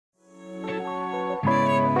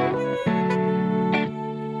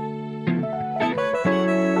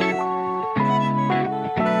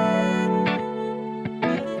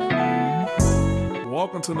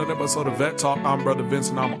welcome to another episode of Vet Talk. I'm Brother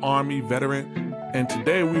Vincent, I'm an Army veteran, and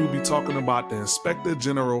today we will be talking about the Inspector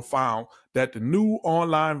General found that the new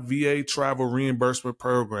online VA travel reimbursement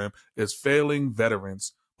program is failing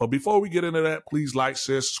veterans. But before we get into that, please like,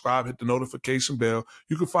 share, subscribe, hit the notification bell.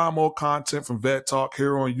 You can find more content from Vet Talk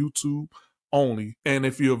here on YouTube only. And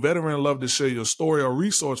if you're a veteran and love to share your story or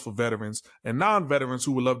resource for veterans, and non-veterans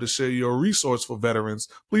who would love to share your resource for veterans,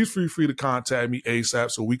 please feel free to contact me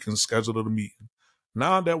ASAP so we can schedule the meeting.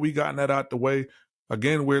 Now that we gotten that out the way,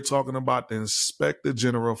 again, we're talking about the Inspector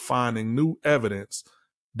General finding new evidence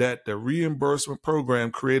that the reimbursement program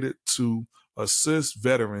created to assist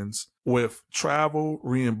veterans with travel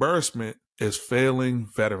reimbursement is failing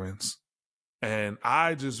veterans. And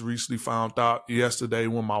I just recently found out yesterday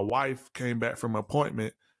when my wife came back from an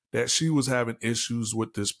appointment that she was having issues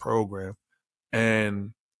with this program.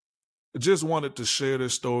 And I just wanted to share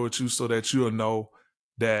this story with you so that you'll know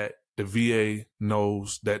that the VA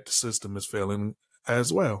knows that the system is failing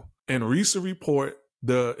as well. In a recent report,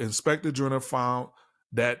 the Inspector General found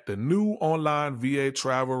that the new online VA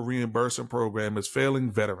travel reimbursement program is failing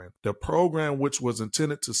veterans. The program, which was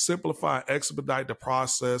intended to simplify and expedite the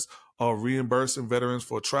process of reimbursing veterans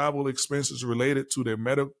for travel expenses related to their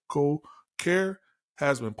medical care,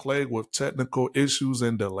 has been plagued with technical issues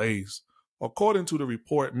and delays. According to the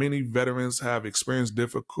report, many veterans have experienced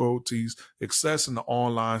difficulties accessing the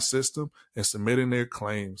online system and submitting their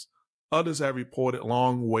claims. Others have reported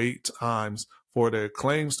long wait times for their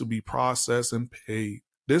claims to be processed and paid.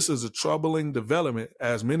 This is a troubling development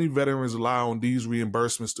as many veterans rely on these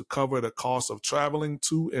reimbursements to cover the cost of traveling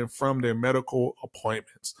to and from their medical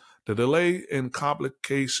appointments. The delay and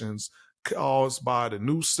complications caused by the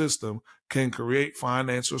new system can create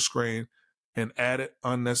financial strain and added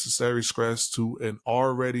unnecessary stress to an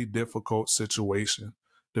already difficult situation.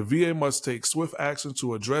 The VA must take swift action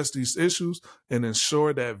to address these issues and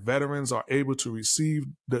ensure that veterans are able to receive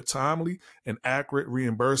the timely and accurate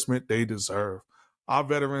reimbursement they deserve. Our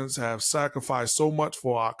veterans have sacrificed so much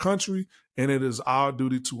for our country, and it is our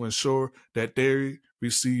duty to ensure that they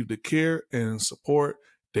receive the care and support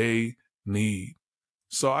they need.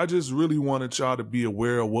 So I just really wanted y'all to be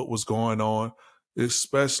aware of what was going on,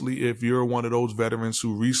 especially if you're one of those veterans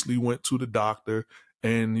who recently went to the doctor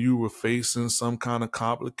and you were facing some kind of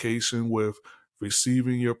complication with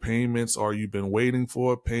receiving your payments, or you've been waiting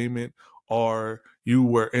for a payment, or you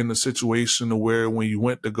were in a situation where when you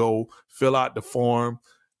went to go fill out the form,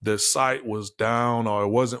 the site was down or it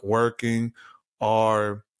wasn't working,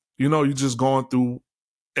 or, you're just going through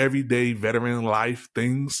everyday veteran life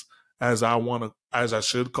things, as I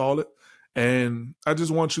should call it. And I just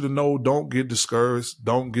want you to know, don't get discouraged.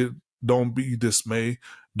 Don't be dismayed.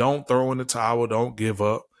 Don't throw in the towel. Don't give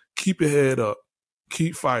up. Keep your head up.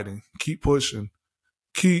 Keep fighting. Keep pushing.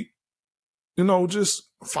 Keep, just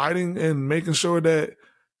fighting and making sure that,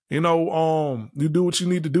 you do what you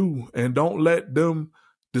need to do, and don't let them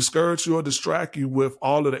discourage you or distract you with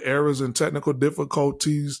all of the errors and technical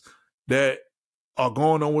difficulties that are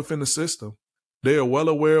going on within the system. They are well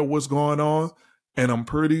aware of what's going on, and I'm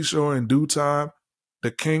pretty sure in due time,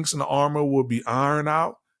 the kinks in the armor will be ironed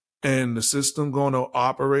out and the system going to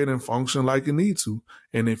operate and function like it needs to.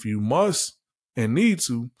 And if you must and need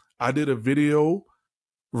to, I did a video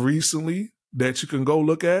recently that you can go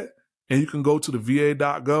look at, and you can go to the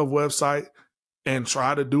va.gov website and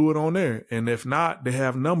try to do it on there. And if not, they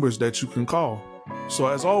have numbers that you can call. So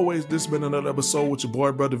as always, this has been another episode with your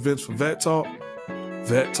boy, Brother Vince for Vet Talk.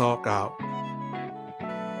 Vet Talk out.